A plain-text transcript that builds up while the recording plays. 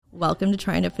Welcome to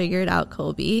Trying to Figure It Out,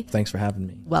 Colby. Thanks for having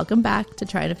me. Welcome back to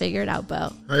Trying to Figure It Out,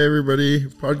 Bo. Hi, everybody.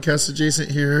 Podcast adjacent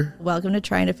here. Welcome to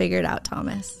Trying to Figure It Out,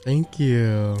 Thomas. Thank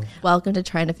you. Welcome to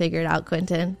Trying to Figure It Out,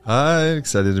 Quentin. Hi,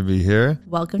 excited to be here.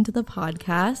 Welcome to the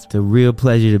podcast. It's a real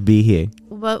pleasure to be here.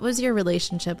 What was your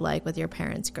relationship like with your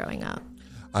parents growing up?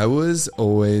 I was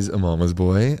always a mama's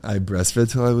boy. I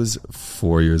breastfed till I was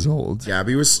 4 years old.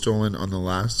 Gabby was stolen on the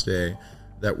last day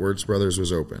that Wertz Brothers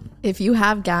was open. If you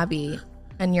have Gabby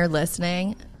and you're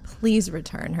listening, please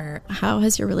return her. How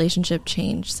has your relationship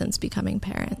changed since becoming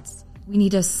parents? We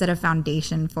need to set a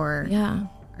foundation for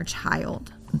our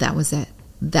child. That was it.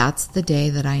 That's the day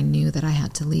that I knew that I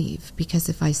had to leave, because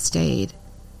if I stayed,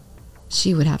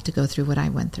 she would have to go through what I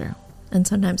went through. And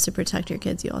sometimes to protect your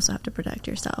kids, you also have to protect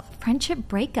yourself. Friendship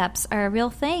breakups are a real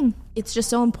thing. It's just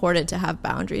so important to have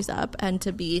boundaries up and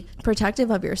to be protective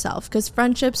of yourself, because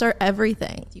friendships are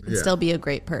everything. You can still be a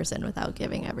great person without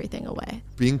giving everything away.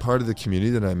 Being part of the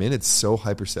community that I'm in, it's so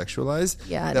hypersexualized.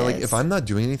 Yeah, that if I'm not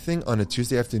doing anything on a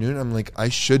Tuesday afternoon, I'm like, I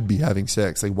should be having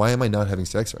sex. Like, why am I not having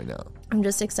sex right now? I'm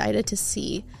just excited to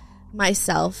see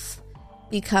myself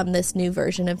become this new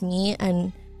version of me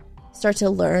and start to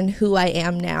learn who I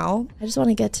am now. I just want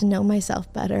to get to know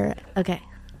myself better. Okay,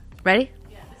 ready?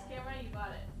 Yeah, this camera, you got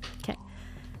it. Okay.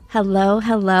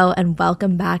 Hello, and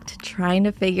welcome back to Trying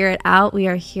to Figure It Out. We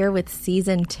are here with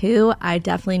season 2. I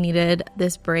definitely needed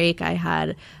this break. I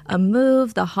had a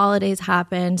move, the holidays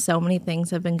happened, so many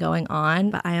things have been going on,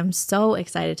 but I am so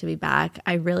excited to be back.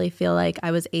 I really feel like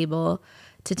I was able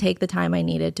to take the time I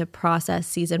needed to process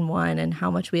season 1 and how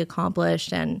much we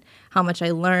accomplished and how much I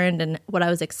learned and what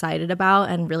I was excited about,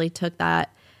 and really took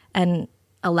that and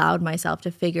allowed myself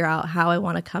to figure out how I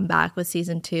want to come back with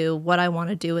season 2, what I want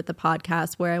to do with the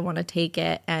podcast, where I want to take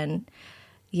it. And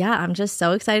yeah, I'm just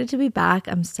so excited to be back.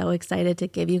 I'm so excited to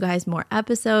give you guys more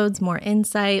episodes, more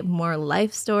insight, more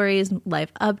life stories,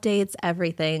 life updates,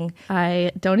 everything.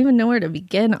 I don't even know where to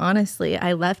begin, honestly.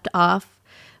 I left off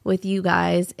with you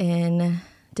guys in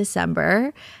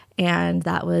December, and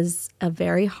that was a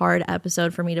very hard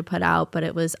episode for me to put out, but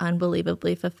it was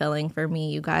unbelievably fulfilling for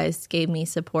me. You guys gave me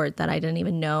support that I didn't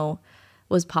even know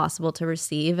was possible to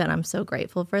receive, and I'm so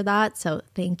grateful for that. So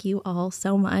thank you all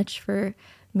so much for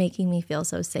making me feel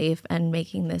so safe and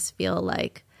making this feel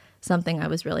like something I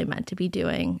was really meant to be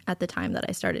doing at the time that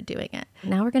I started doing it.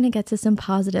 Now we're going to get to some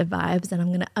positive vibes, and I'm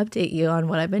going to update you on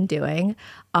what I've been doing.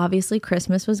 Obviously,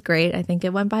 Christmas was great. I think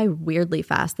it went by weirdly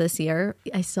fast this year.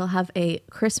 I still have a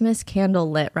Christmas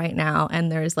candle lit right now,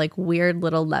 and there's like weird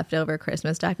little leftover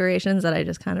Christmas decorations that I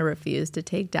just kind of refuse to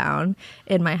take down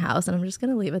in my house, and I'm just going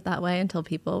to leave it that way until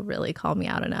people really call me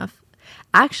out enough.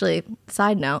 Actually,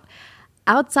 side note,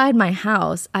 outside my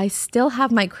house, I still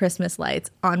have my Christmas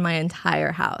lights on my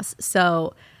entire house.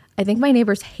 So I think my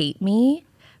neighbors hate me.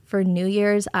 For New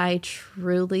Year's, I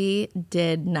truly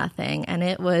did nothing, and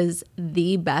it was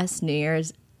the best New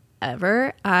Year's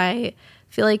ever. I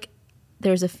feel like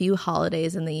there's a few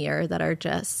holidays in the year that are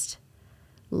just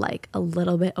like a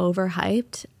little bit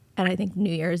overhyped, and I think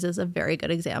New Year's is a very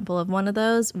good example of one of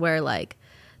those, where like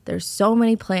there's so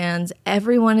many plans,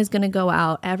 everyone is going to go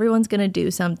out, everyone's going to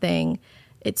do something.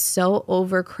 It's so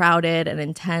overcrowded and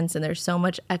intense, and there's so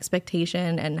much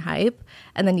expectation and hype.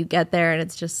 And then you get there and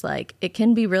it's just like, it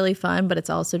can be really fun, but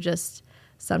it's also just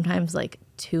sometimes like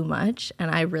too much. And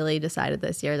I really decided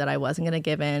this year that I wasn't going to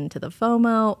give in to the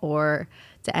FOMO or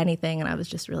to anything, and I was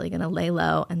just really going to lay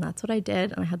low. And that's what I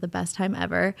did, and I had the best time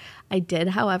ever. I did,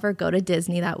 however, go to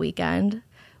Disney that weekend,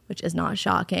 which is not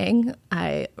shocking.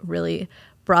 I really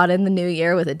brought in the new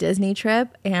year with a Disney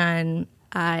trip, and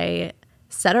I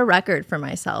set a record for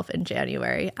myself in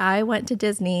January. I went to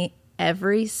Disney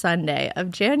every Sunday of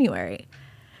January.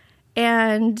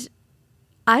 And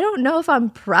I don't know if I'm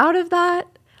proud of that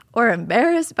or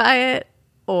embarrassed by it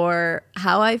or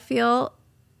how I feel.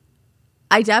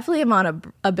 I definitely am on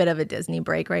a bit of a Disney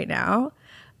break right now,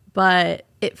 but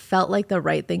it felt like the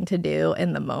right thing to do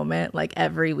in the moment. Like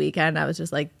every weekend, I was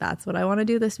just like, that's what I want to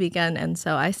do this weekend. And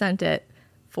so I sent it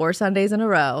 4 Sundays in a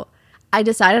row. I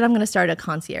decided I'm going to start a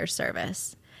concierge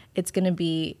service. It's going to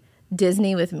be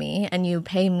Disney with me, and you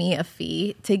pay me a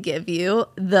fee to give you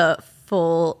the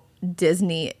full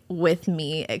Disney with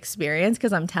me experience,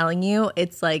 because I'm telling you,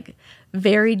 it's like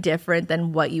very different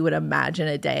than what you would imagine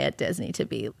a day at Disney to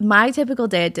be. My typical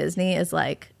day at Disney is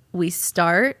like, we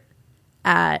start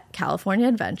at California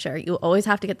Adventure. You always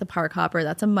have to get the park hopper.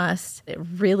 That's a must. It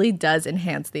really does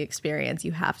enhance the experience.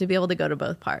 You have to be able to go to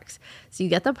both parks. So you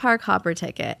get the park hopper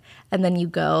ticket, and then you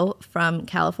go from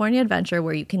California Adventure,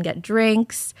 where you can get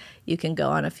drinks. You can go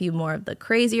on a few more of the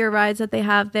crazier rides that they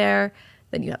have there.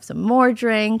 Then you have some more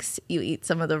drinks. You eat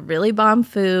some of the really bomb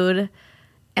food.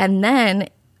 And then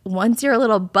once you're a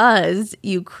little buzzed,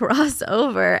 you cross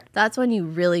over. That's when you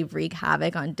really wreak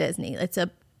havoc on Disney. It's a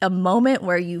moment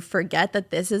where you forget that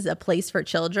this is a place for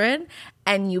children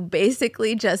and you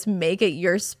basically just make it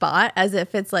your spot as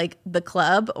if it's like the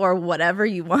club or whatever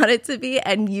you want it to be,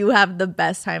 and you have the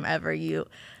best time ever. You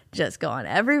just go on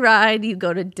every ride. You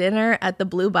go to dinner at the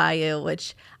Blue Bayou,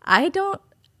 which I'm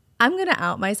going to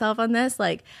out myself on this.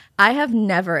 Like, I have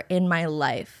never in my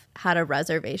life had a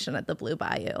reservation at the Blue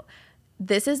Bayou.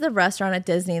 This is the restaurant at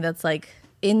Disney that's like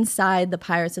inside the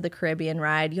Pirates of the Caribbean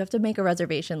ride. You have to make a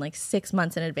reservation like 6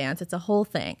 months in advance. It's a whole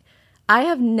thing. I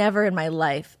have never in my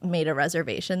life made a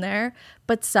reservation there,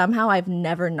 but somehow I've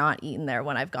never not eaten there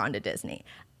when I've gone to Disney.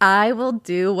 I will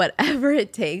do whatever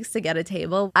it takes to get a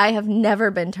table. I have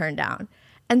never been turned down.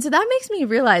 And so that makes me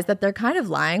realize that they're kind of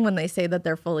lying when they say that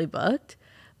they're fully booked.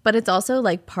 But it's also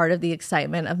like part of the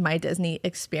excitement of my Disney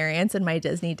experience and my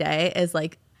Disney day is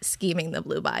like scheming the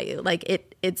Blue Bayou. Like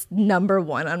it's number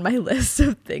one on my list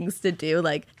of things to do.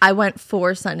 Like, I went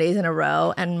 4 Sundays in a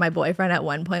row, and my boyfriend at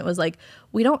one point was like,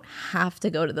 we don't have to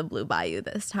go to the Blue Bayou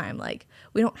this time. Like,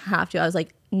 we don't have to. I was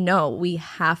like, no, we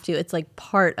have to. It's like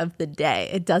part of the day.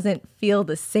 It doesn't feel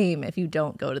the same if you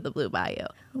don't go to the Blue Bayou.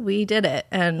 We did it,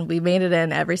 and we made it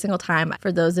in every single time.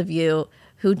 For those of you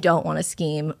who don't want to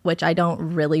scheme, which I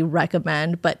don't really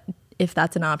recommend, but if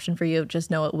that's an option for you, just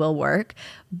know it will work.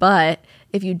 But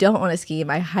if you don't want to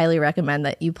scheme, I highly recommend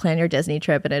that you plan your Disney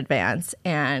trip in advance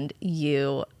and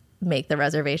you make the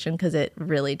reservation, because it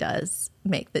really does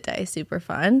make the day super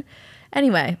fun.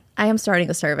 Anyway, I am starting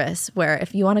a service where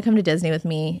if you want to come to Disney with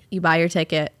me, you buy your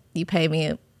ticket, you pay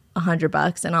me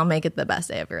 $100, and I'll make it the best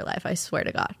day of your life. I swear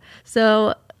to God.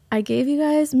 So I gave you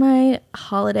guys my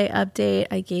holiday update.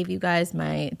 I gave you guys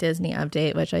my Disney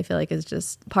update, which I feel like is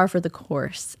just par for the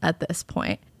course at this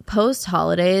point. Post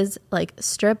holidays, like,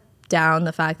 strip down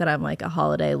the fact that I'm like a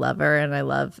holiday lover and I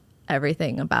love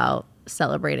everything about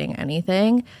celebrating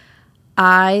anything.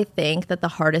 I think that the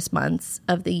hardest months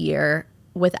of the year,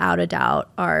 without a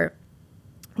doubt, are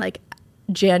like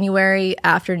January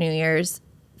after New Year's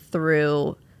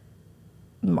through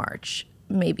March.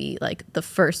 Maybe like the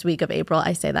first week of April.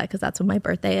 I say that because that's when my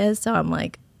birthday is. So I'm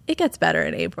like, it gets better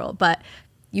in April. But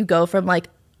you go from like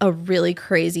a really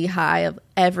crazy high of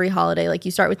every holiday. Like,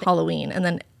 you start with Halloween and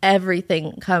then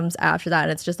everything comes after that.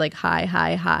 And it's just like high,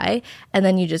 high, high. And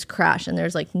then you just crash and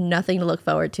there's like nothing to look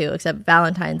forward to except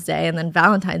Valentine's Day. And then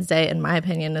Valentine's Day, in my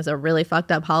opinion, is a really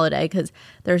fucked up holiday because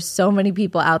there's so many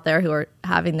people out there who are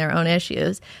having their own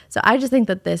issues. So I just think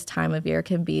that this time of year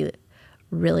can be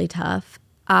really tough.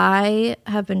 I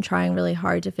have been trying really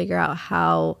hard to figure out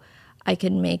how I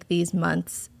can make these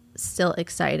months still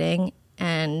exciting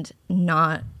and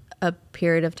not a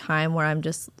period of time where I'm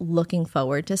just looking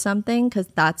forward to something, because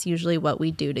that's usually what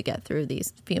we do to get through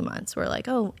these few months. We're like,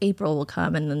 oh, April will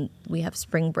come and then we have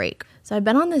spring break. So I've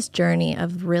been on this journey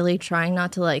of really trying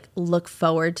not to like look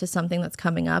forward to something that's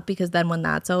coming up, because then when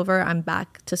that's over, I'm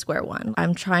back to square one.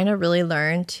 I'm trying to really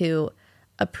learn to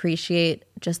appreciate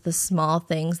just the small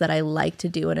things that I like to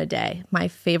do in a day. My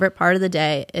favorite part of the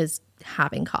day is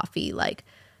having coffee. Like,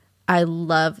 I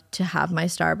love to have my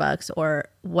Starbucks or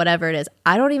whatever it is.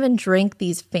 I don't even drink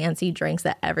these fancy drinks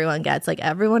that everyone gets. Like,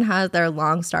 everyone has their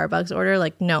long Starbucks order.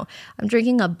 Like, no, I'm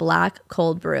drinking a black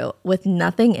cold brew with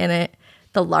nothing in it,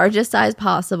 the largest size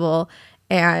possible,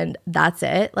 and that's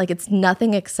it. Like, it's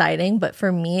nothing exciting, but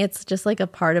for me, it's just like a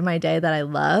part of my day that I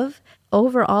love.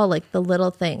 Overall, like the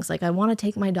little things, like I want to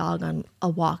take my dog on a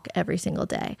walk every single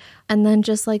day, and then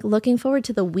just like looking forward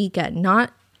to the weekend,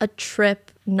 not a trip,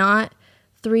 not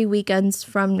 3 weekends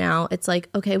from now. It's like,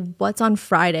 okay, what's on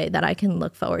Friday that I can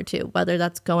look forward to, whether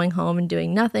that's going home and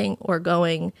doing nothing or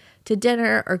going to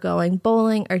dinner or going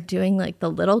bowling or doing like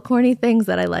the little corny things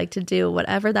that I like to do,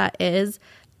 whatever that is.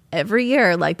 Every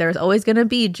year, like, there's always going to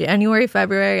be January,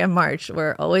 February, and March.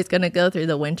 We're always going to go through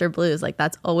the winter blues. Like,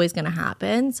 that's always going to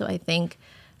happen. So I think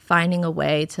finding a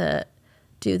way to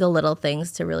do the little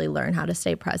things to really learn how to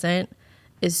stay present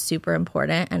is super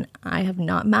important. And I have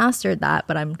not mastered that,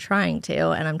 but I'm trying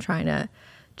to. And I'm trying to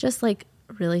just like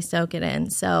really soak it in.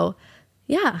 So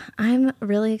yeah, I'm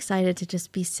really excited to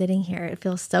just be sitting here. It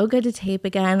feels so good to tape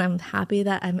again. I'm happy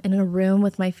that I'm in a room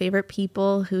with my favorite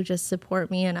people who just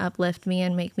support me and uplift me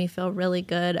and make me feel really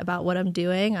good about what I'm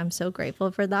doing. I'm so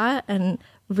grateful for that and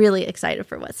really excited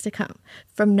for what's to come.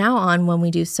 From now on, when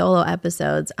we do solo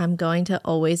episodes, I'm going to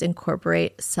always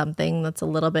incorporate something that's a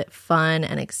little bit fun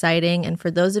and exciting. And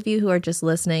for those of you who are just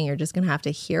listening, you're just going to have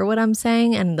to hear what I'm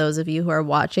saying. And those of you who are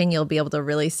watching, you'll be able to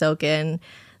really soak in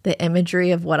the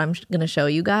imagery of what I'm going to show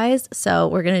you guys. So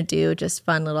we're going to do just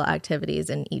fun little activities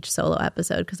in each solo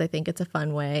episode because I think it's a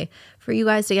fun way for you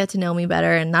guys to get to know me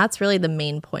better. And that's really the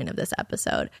main point of this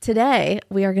episode. Today,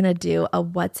 we are going to do a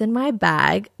what's in my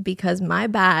bag because my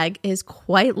bag is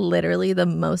quite literally the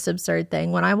most absurd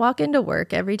thing. When I walk into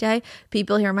work every day,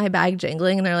 people hear my bag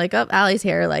jingling and they're like, oh, Allie's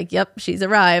here. Like, yep, she's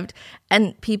arrived.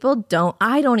 And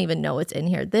I don't even know what's in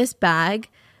here. This bag,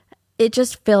 it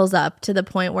just fills up to the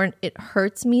point where it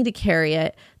hurts me to carry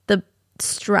it. The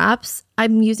straps,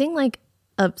 I'm using like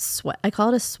I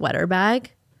call it a sweater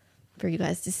bag for you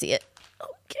guys to see it.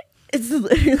 Okay. It's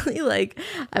literally like,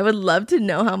 I would love to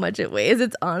know how much it weighs.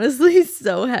 It's honestly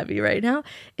so heavy right now.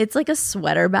 It's like a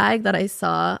sweater bag that I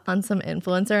saw on some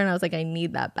influencer and I was like, I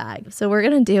need that bag. So we're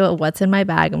going to do a what's in my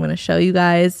bag. I'm going to show you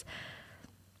guys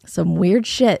some weird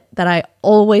shit that I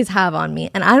always have on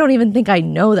me. And I don't even think I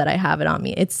know that I have it on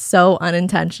me. It's so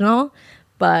unintentional.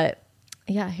 But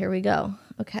yeah, here we go.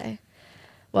 Okay.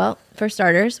 Well, for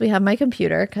starters, we have my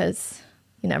computer because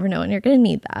you never know when you're going to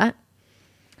need that.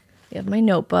 We have my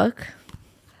notebook.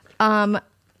 I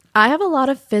have a lot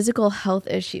of physical health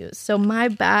issues. So my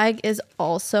bag is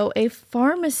also a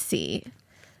pharmacy.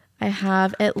 I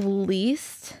have at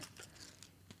least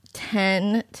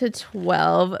 10 to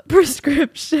 12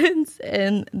 prescriptions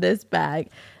in this bag.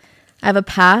 I have a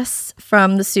pass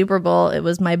from the Super Bowl. It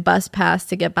was my bus pass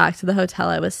to get back to the hotel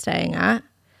I was staying at.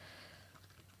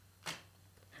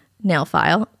 Nail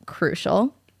file,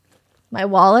 crucial. My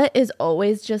wallet is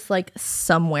always just like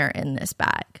somewhere in this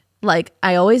bag. Like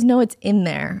I always know it's in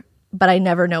there, but I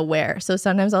never know where. So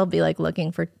sometimes I'll be like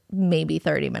looking for maybe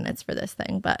 30 minutes for this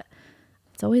thing, but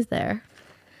it's always there.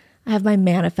 I have my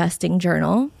manifesting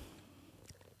journal.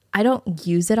 I don't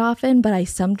use it often, but I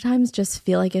sometimes just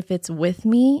feel like if it's with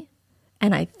me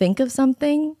and I think of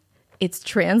something, it's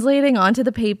translating onto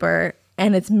the paper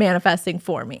and it's manifesting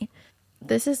for me.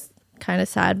 This is kind of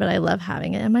sad, but I love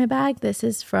having it in my bag. This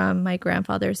is from my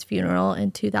grandfather's funeral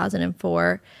in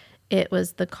 2004. It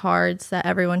was the cards that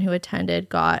everyone who attended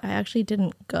got. I actually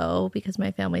didn't go because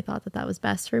my family thought that was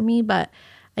best for me, but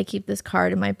I keep this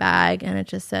card in my bag and it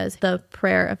just says the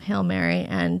prayer of Hail Mary,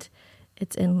 and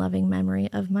it's in loving memory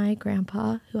of my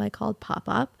grandpa, who I called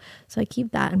Pop-Up. So I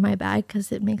keep that in my bag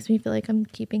because it makes me feel like I'm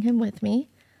keeping him with me.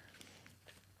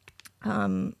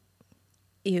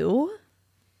 Ew.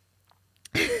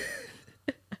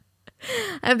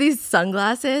 I have these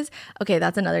sunglasses. Okay,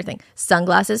 that's another thing.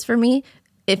 Sunglasses for me,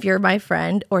 if you're my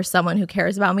friend or someone who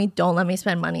cares about me, don't let me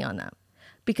spend money on them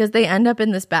because they end up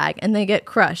in this bag and they get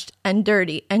crushed and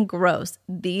dirty and gross.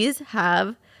 These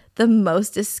have the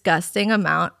most disgusting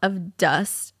amount of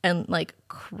dust and like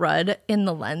crud in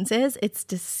the lenses. It's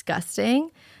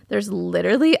disgusting. There's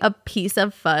literally a piece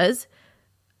of fuzz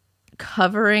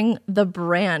covering the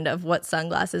brand of what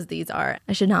sunglasses these are.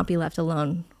 I should not be left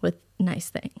alone with nice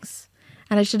things.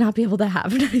 And I should not be able to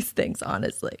have nice things,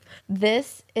 honestly.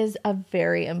 This is a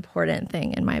very important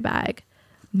thing in my bag.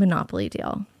 Monopoly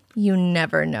deal. You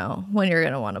never know when you're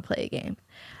going to want to play a game.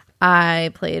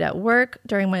 I played at work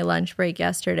during my lunch break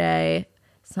yesterday.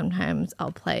 Sometimes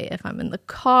I'll play if I'm in the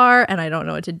car and I don't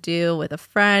know what to do with a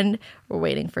friend. We're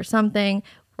waiting for something.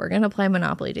 We're going to play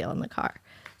Monopoly Deal in the car.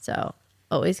 So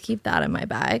always keep that in my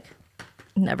bag.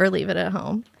 Never leave it at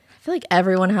home. I feel like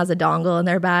everyone has a dongle in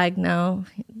their bag. No,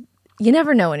 you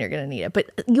never know when you're going to need it, but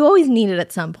you always need it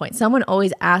at some point. Someone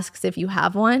always asks if you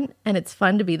have one, and it's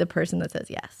fun to be the person that says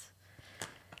yes.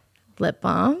 Lip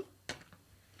balm.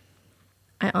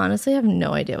 I honestly have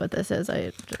no idea what this is.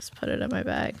 I just put it in my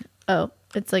bag. Oh,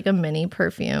 it's like a mini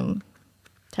perfume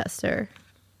tester.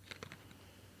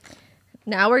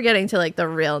 Now we're getting to like the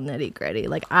real nitty gritty.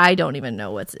 Like I don't even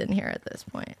know what's in here at this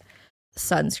point.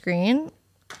 Sunscreen.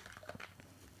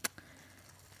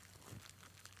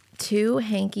 2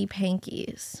 hanky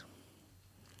pankies.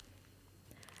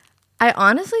 I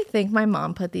honestly think my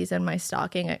mom put these in my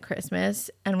stocking at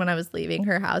Christmas, and when I was leaving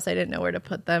her house, I didn't know where to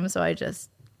put them, so I just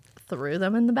threw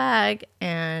them in the bag,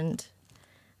 and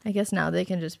I guess now they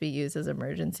can just be used as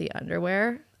emergency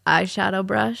underwear. Eyeshadow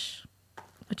brush,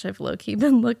 which I've low-key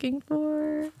been looking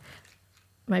for.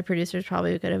 My producer's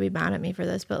probably going to be mad at me for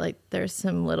this, but like there's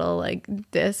some little like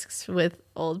discs with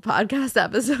old podcast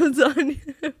episodes on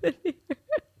here.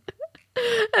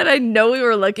 And I know we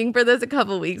were looking for this a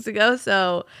couple weeks ago,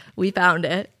 so we found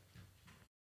it.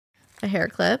 A hair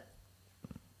clip.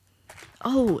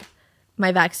 Oh,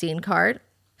 my vaccine card.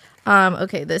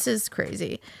 Okay, this is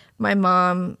crazy. My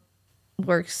mom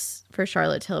works for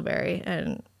Charlotte Tilbury,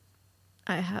 and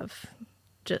I have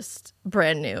just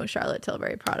brand new Charlotte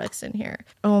Tilbury products in here.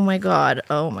 Oh my god.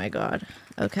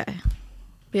 Okay.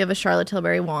 We have a Charlotte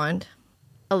Tilbury wand,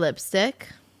 a lipstick,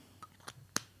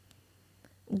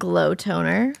 glow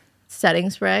toner, setting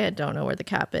spray. I don't know where the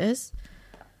cap is.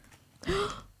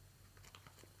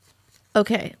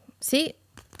 Okay, see?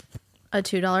 A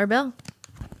 $2 bill.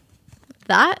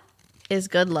 That is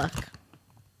good luck.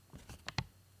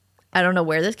 I don't know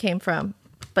where this came from,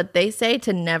 but they say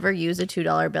to never use a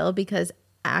 $2 bill because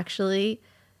actually,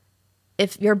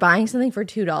 if you're buying something for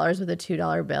 $2 with a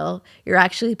 $2 bill, you're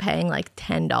actually paying like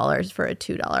 $10 for a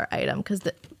 $2 item because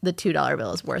the $2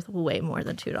 bill is worth way more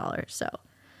than $2. So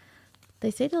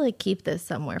they say to like keep this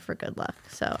somewhere for good luck.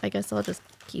 So I guess I'll just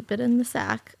keep it in the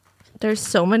sack. There's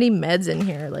so many meds in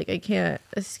here. Like I can't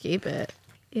escape it.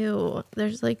 Ew.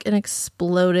 There's like an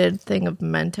exploded thing of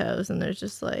Mentos and there's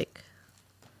just like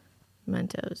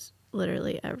Mentos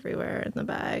literally everywhere in the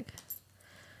bag.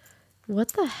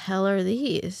 What the hell are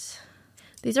these?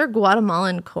 These are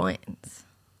Guatemalan coins.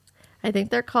 I think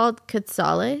they're called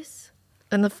quetzales.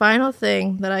 And the final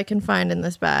thing that I can find in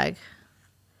this bag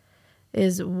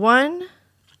is one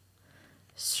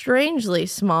strangely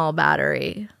small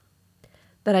battery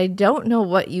that I don't know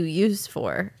what you use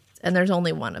for. And there's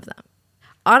only one of them.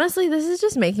 Honestly, this is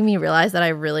just making me realize that I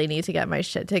really need to get my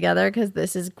shit together because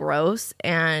this is gross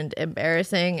and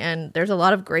embarrassing. And there's a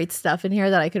lot of great stuff in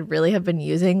here that I could really have been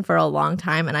using for a long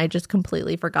time. And I just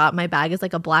completely forgot. My bag is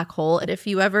like a black hole. And if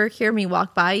you ever hear me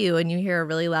walk by you and you hear a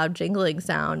really loud jingling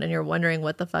sound and you're wondering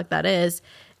what the fuck that is,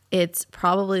 it's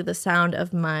probably the sound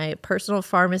of my personal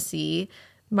pharmacy,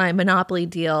 my Monopoly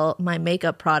deal, my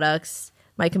makeup products,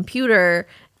 my computer,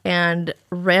 and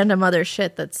random other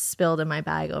shit that's spilled in my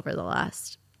bag over the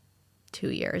last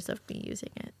 2 years of me using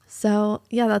it. So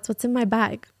yeah, that's what's in my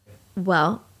bag.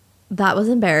 Well, that was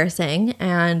embarrassing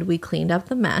and we cleaned up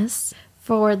the mess.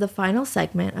 For the final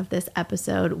segment of this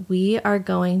episode, we are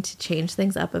going to change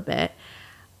things up a bit.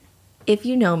 If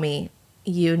you know me,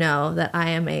 you know that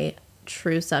I am a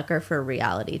true sucker for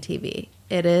reality TV.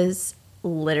 It is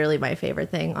literally my favorite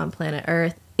thing on planet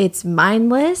Earth. It's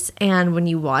mindless, and when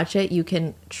you watch it, you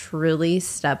can truly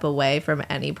step away from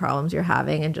any problems you're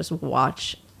having and just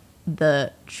watch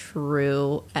the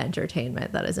true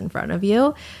entertainment that is in front of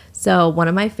you. So one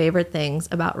of my favorite things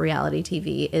about reality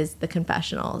TV is the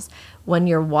confessionals. When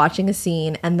you're watching a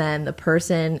scene and then the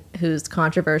person who's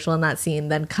controversial in that scene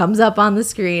then comes up on the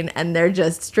screen and they're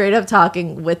just straight up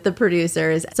talking with the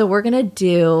producers. So we're going to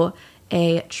do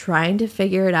a trying to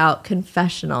figure it out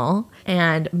confessional,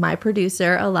 and my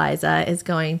producer Eliza is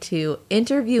going to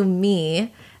interview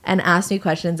me and ask me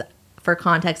questions. For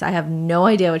context, I have no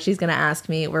idea what she's going to ask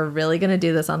me. We're really going to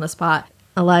do this on the spot.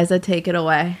 Eliza, take it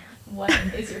away. What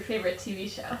is your favorite TV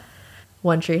show?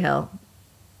 One Tree Hill.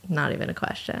 Not even a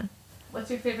question. What's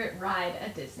your favorite ride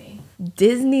at Disney?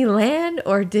 Disneyland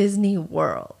or Disney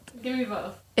World? Give me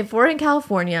both. If we're in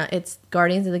California, it's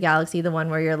Guardians of the Galaxy, the one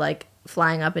where you're like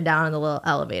flying up and down on the little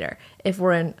elevator. If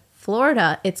we're in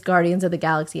Florida, it's Guardians of the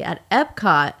Galaxy at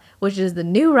Epcot, which is the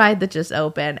new ride that just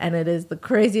opened, and it is the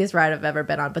craziest ride I've ever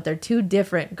been on, but they're two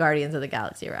different Guardians of the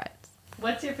Galaxy rides.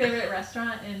 What's your favorite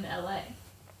restaurant in LA?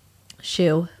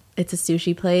 Shoe. It's a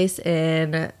sushi place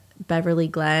in Beverly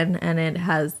Glen, and it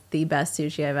has the best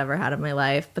sushi I've ever had in my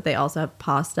life, but they also have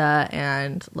pasta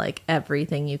and like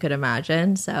everything you could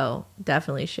imagine, so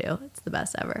definitely Shoe. It's the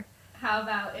best ever. How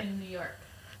about in New York?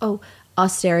 Oh,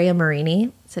 Osteria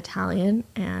Marini. It's Italian,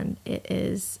 and it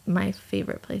is my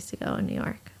favorite place to go in New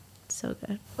York. It's so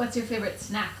good. What's your favorite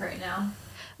snack right now?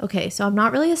 Okay, so I'm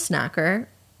not really a snacker.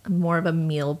 I'm more of a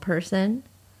meal person.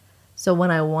 So when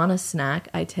I want a snack,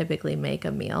 I typically make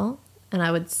a meal. And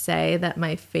I would say that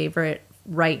my favorite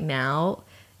right now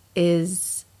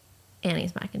is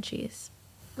Annie's mac and cheese.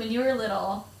 When you were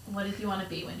little, what did you want to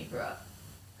be when you grew up?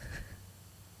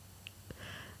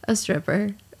 A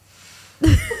stripper.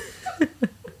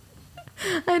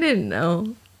 I didn't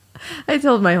know. I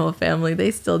told my whole family.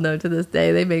 They still know to this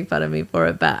day. They make fun of me for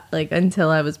it back. Like until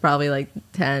I was probably like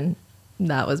 10.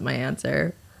 That was my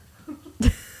answer.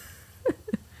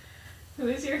 Who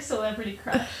is your celebrity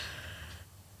crush?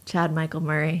 Chad Michael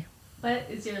Murray. What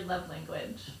is your love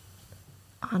language?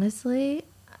 Honestly,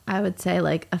 I would say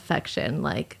like affection,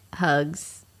 like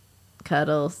hugs,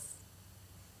 cuddles.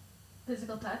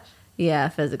 Physical touch? Yeah,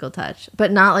 physical touch.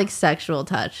 But not like sexual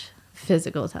touch.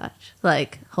 Physical touch.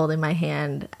 Like holding my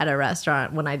hand at a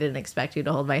restaurant when I didn't expect you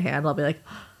to hold my hand. I'll be like,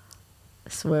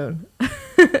 swoon.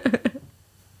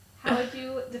 How would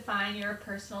you define your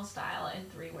personal style in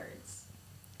 3 words?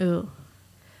 Ooh.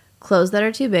 Clothes that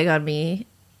are too big on me.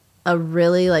 A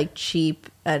really like cheap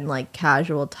and like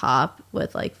casual top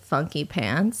with like funky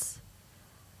pants.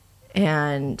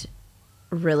 And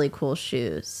really cool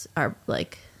shoes are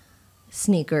like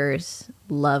sneakers.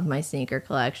 Love my sneaker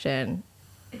collection.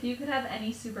 If you could have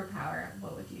any superpower,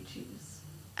 what would you choose?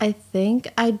 I think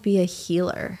I'd be a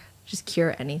healer. Just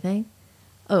cure anything.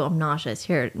 Oh, I'm nauseous.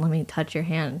 Here, let me touch your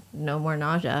hand. No more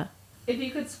nausea. If you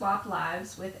could swap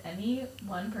lives with any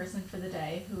one person for the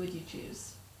day, who would you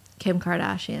choose? Kim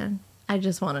Kardashian. I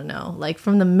just want to know, like,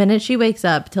 from the minute she wakes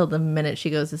up till the minute she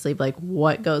goes to sleep, like,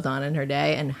 what goes on in her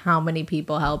day and how many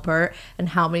people help her and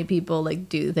how many people, like,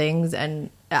 do things. And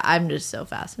I'm just so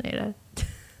fascinated.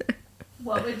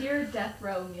 What would your death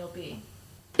row meal be?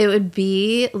 It would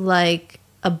be like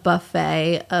a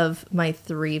buffet of my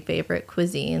 3 favorite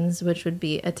cuisines, which would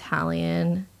be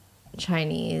Italian,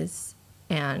 Chinese,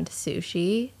 and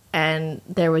sushi. And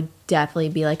there would definitely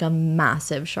be like a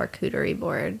massive charcuterie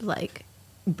board, like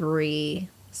brie,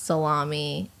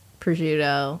 salami,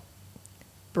 prosciutto,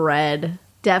 bread.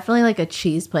 Definitely like a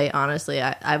cheese plate, honestly.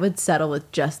 I would settle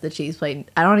with just the cheese plate.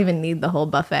 I don't even need the whole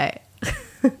buffet.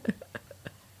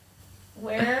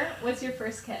 Where was your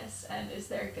first kiss, and is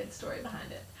there a good story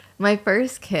behind it? My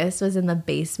first kiss was in the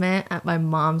basement at my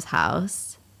mom's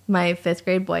house. My 5th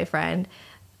grade boyfriend,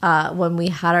 when we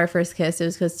had our first kiss, it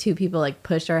was because 2 people like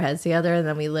pushed our heads together and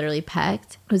then we literally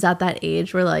pecked. It was at that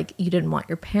age where like you didn't want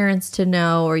your parents to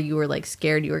know, or you were like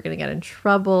scared you were going to get in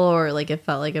trouble, or like it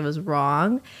felt like it was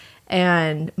wrong.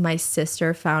 And my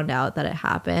sister found out that it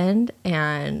happened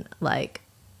and like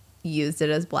used it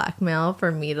as blackmail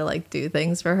for me to like do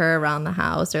things for her around the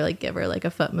house, or like give her like a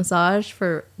foot massage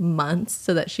for months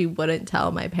so that she wouldn't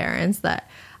tell my parents that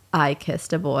I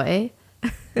kissed a boy.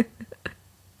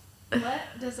 What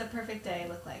does a perfect day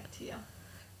look like to you?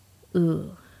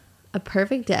 Ooh, a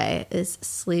perfect day is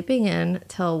sleeping in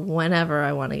till whenever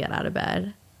I want to get out of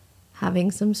bed,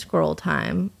 having some scroll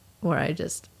time where I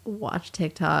just watch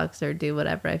TikToks or do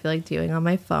whatever I feel like doing on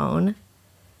my phone,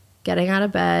 getting out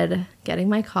of bed, getting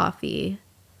my coffee,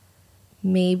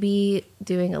 maybe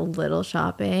doing a little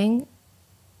shopping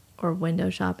or window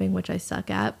shopping, which I suck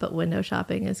at, but window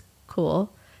shopping is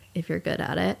cool if you're good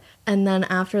at it. And then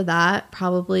after that,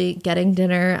 probably getting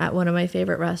dinner at one of my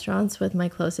favorite restaurants with my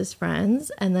closest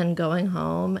friends, and then going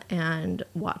home and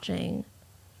watching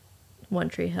One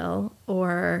Tree Hill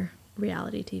or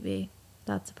reality TV.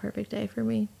 That's a perfect day for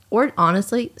me. Or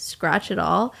honestly, scratch it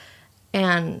all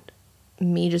and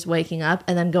me just waking up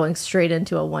and then going straight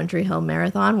into a One Tree Hill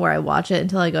marathon where I watch it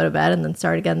until I go to bed and then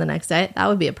start again the next day. That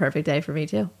would be a perfect day for me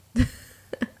too.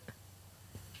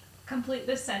 Complete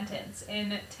this sentence.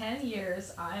 In 10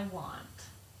 years, I want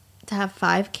to have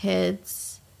 5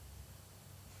 kids,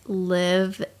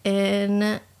 live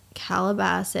in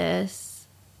Calabasas,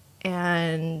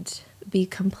 and be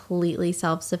completely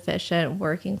self-sufficient,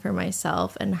 working for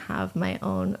myself, and have my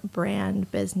own brand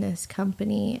business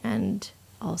company, and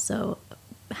also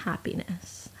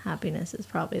happiness. Happiness is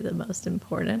probably the most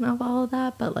important of all of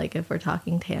that, but like if we're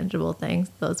talking tangible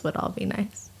things, those would all be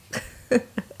nice.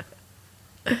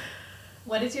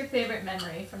 What is your favorite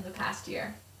memory from the past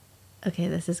year? Okay,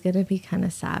 this is going to be kind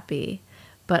of sappy,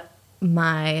 but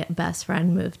my best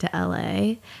friend moved to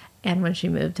LA, and when she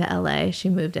moved to LA, she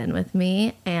moved in with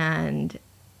me, and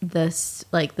this,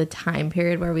 like, the time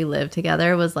period where we lived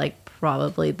together was like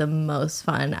probably the most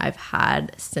fun I've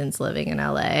had since living in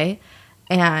LA.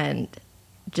 And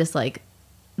just like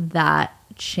that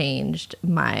changed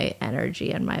my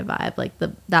energy and my vibe. Like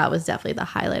that was definitely the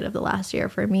highlight of the last year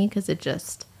for me, because it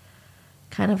just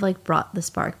kind of like brought the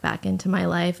spark back into my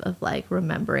life of like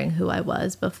remembering who I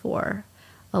was before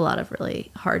a lot of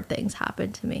really hard things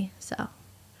happened to me. So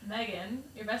Megan,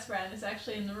 your best friend, is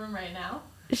actually in the room right now.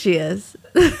 she is.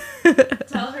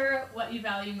 Tell her what you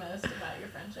value most about your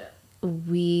friendship.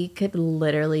 We could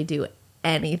literally do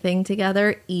anything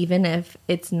together, even if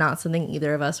it's not something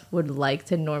either of us would like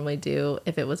to normally do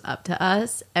if it was up to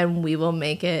us, and we will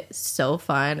make it so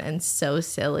fun and so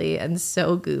silly and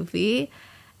so goofy.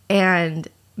 And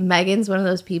Megan's one of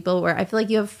those people where I feel like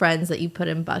you have friends that you put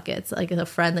in buckets, like a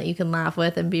friend that you can laugh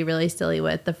with and be really silly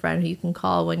with, the friend who you can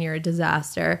call when you're a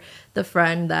disaster, the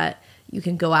friend that you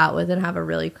can go out with and have a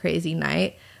really crazy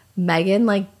night. Megan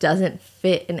like doesn't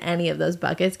fit in any of those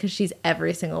buckets because she's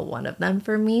every single one of them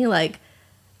for me. Like,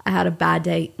 I had a bad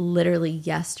day literally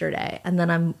yesterday, and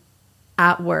then I'm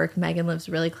at work. Megan lives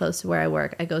really close to where I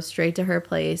work. I go straight to her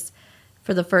place.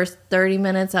 For the first 30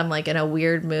 minutes, I'm like in a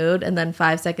weird mood, and then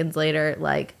 5 seconds later,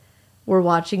 like, we're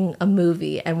watching a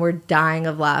movie and we're dying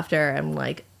of laughter, and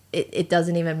like it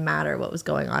doesn't even matter what was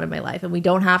going on in my life, and we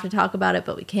don't have to talk about it,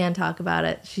 but we can talk about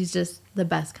it. She's just the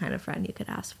best kind of friend you could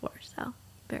ask for. So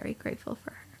very grateful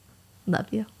for her. Love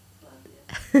you.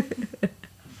 Love you.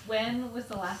 When was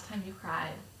the last time you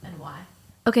cried, and why?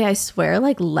 Okay, I swear,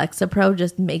 like, Lexapro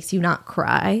just makes you not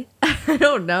cry. I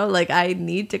don't know. Like, I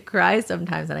need to cry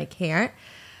sometimes, and I can't.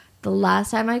 The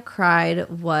last time I cried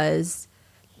was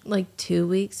like 2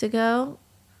 weeks ago,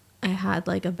 I had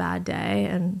like a bad day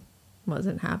and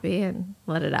wasn't happy and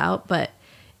let it out. But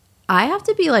I have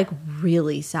to be like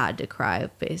really sad to cry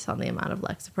based on the amount of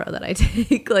Lexapro that I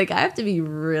take. Like I have to be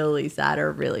really sad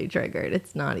or really triggered.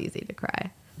 It's not easy to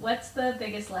cry. What's the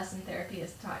biggest lesson therapy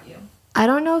has taught you? I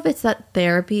don't know if it's that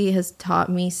therapy has taught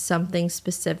me something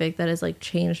specific that has like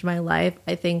changed my life.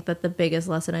 I think that the biggest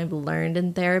lesson I've learned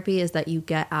in therapy is that you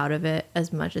get out of it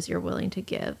as much as you're willing to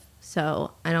give.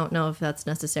 So I don't know if that's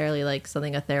necessarily like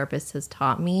something a therapist has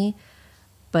taught me,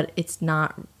 but it's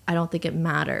not, I don't think it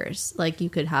matters. Like you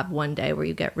could have one day where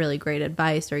you get really great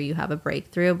advice or you have a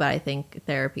breakthrough, but I think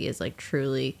therapy is like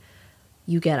truly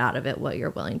you get out of it what you're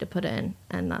willing to put in,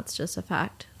 and that's just a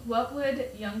fact. What would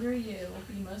younger you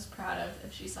be most proud of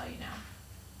if she saw you now?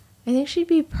 I think she'd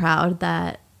be proud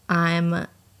that I'm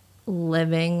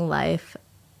living life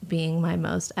being my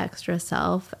most extra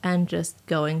self and just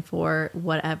going for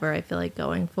whatever I feel like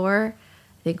going for.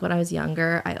 I think when I was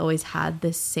younger, I always had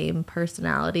this same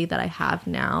personality that I have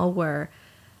now, where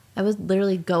I would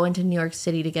literally go into New York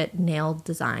City to get nail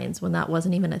designs when that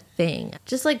wasn't even a thing.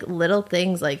 Just like little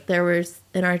things, like there was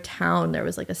in our town, there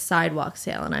was like a sidewalk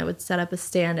sale, and I would set up a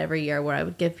stand every year where I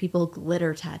would give people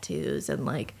glitter tattoos. And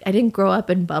like, I didn't grow up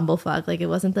in Bumblefuck, like it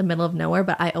wasn't the middle of nowhere,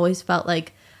 but I always felt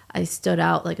like I stood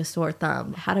out like a sore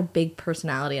thumb, had a big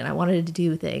personality, and I wanted to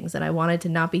do things, and I wanted to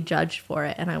not be judged for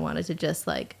it, and I wanted to just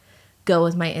like go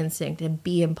with my instinct and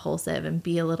be impulsive and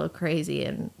be a little crazy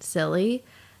and silly.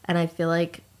 And I feel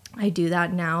like I do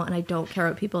that now, and I don't care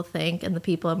what people think, and the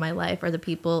people in my life are the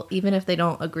people, even if they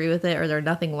don't agree with it or they're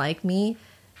nothing like me,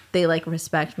 they like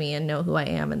respect me and know who I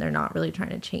am, and they're not really trying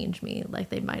to change me like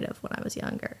they might have when I was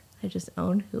younger. I just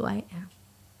own who I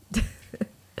am.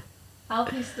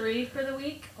 Alpies 3 for the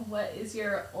week. What is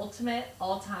your ultimate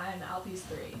all-time Alpies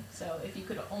 3? So if you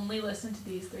could only listen to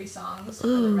these 3 songs for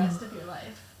the rest of your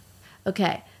life.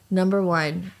 Okay, number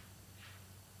 1,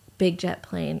 Big Jet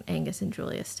Plane, Angus and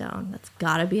Julia Stone. That's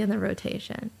gotta be in the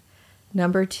rotation.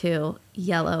 Number 2,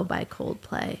 Yellow by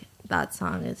Coldplay. That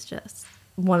song is just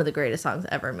one of the greatest songs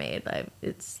ever made.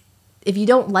 If you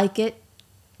don't like it,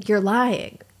 you're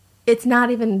lying. It's not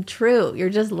even true. You're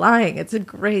just lying. It's a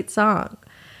great song.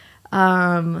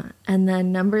 And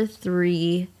then number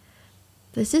 3,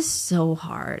 this is so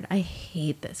hard. I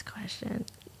hate this question.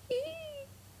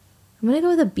 I'm going to go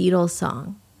with a Beatles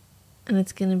song, and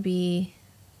it's going to be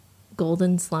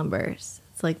Golden Slumbers.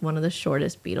 It's like one of the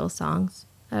shortest Beatles songs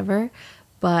ever,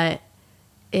 but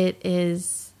it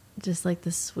is just like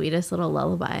the sweetest little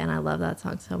lullaby, and I love that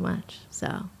song so much.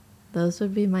 So those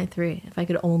would be my 3. If I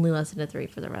could only listen to 3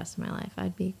 for the rest of my life,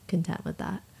 I'd be content with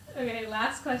that. Okay,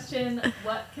 last question.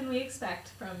 What can we expect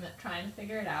from Trying to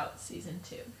Figure It Out Season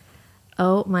 2?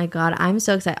 Oh my God, I'm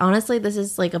so excited. Honestly, this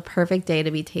is like a perfect day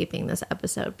to be taping this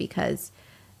episode, because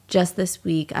just this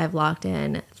week I've locked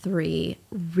in 3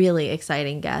 really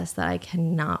exciting guests that I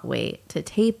cannot wait to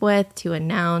tape with, to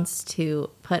announce, to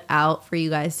put out for you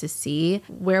guys to see.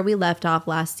 Where we left off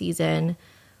last season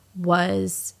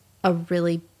was a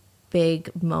really big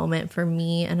moment for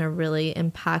me and a really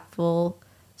impactful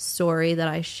story that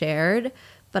I shared.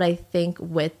 But I think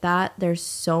with that, there's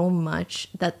so much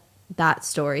that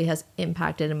story has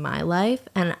impacted in my life,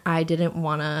 and I didn't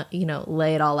want to,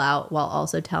 lay it all out while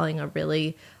also telling a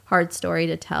really hard story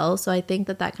to tell. So I think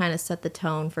that kind of set the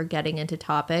tone for getting into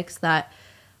topics that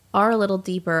are a little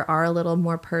deeper, are a little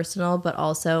more personal, but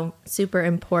also super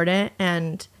important.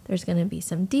 And there's going to be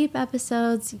some deep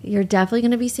episodes. You're definitely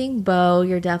going to be seeing Bo.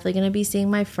 You're definitely going to be seeing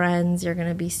my friends. You're going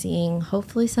to be seeing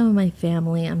hopefully some of my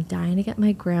family. I'm dying to get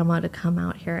my grandma to come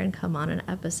out here and come on an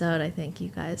episode. I think you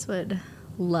guys would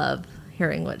love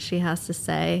hearing what she has to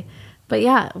say. But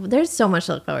yeah, there's so much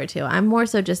to look forward to. I'm more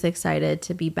so just excited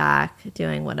to be back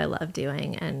doing what I love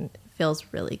doing, and it feels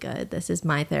really good. This is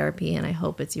my therapy, and I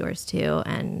hope it's yours too.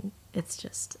 And it's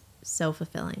just so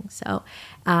fulfilling. So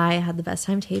I had the best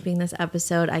time taping this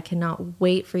episode. I cannot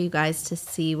wait for you guys to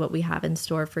see what we have in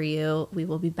store for you. We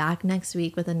will be back next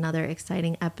week with another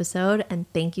exciting episode. And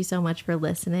thank you so much for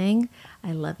listening.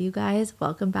 I love you guys.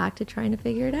 Welcome back to Trying to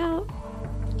Figure It Out.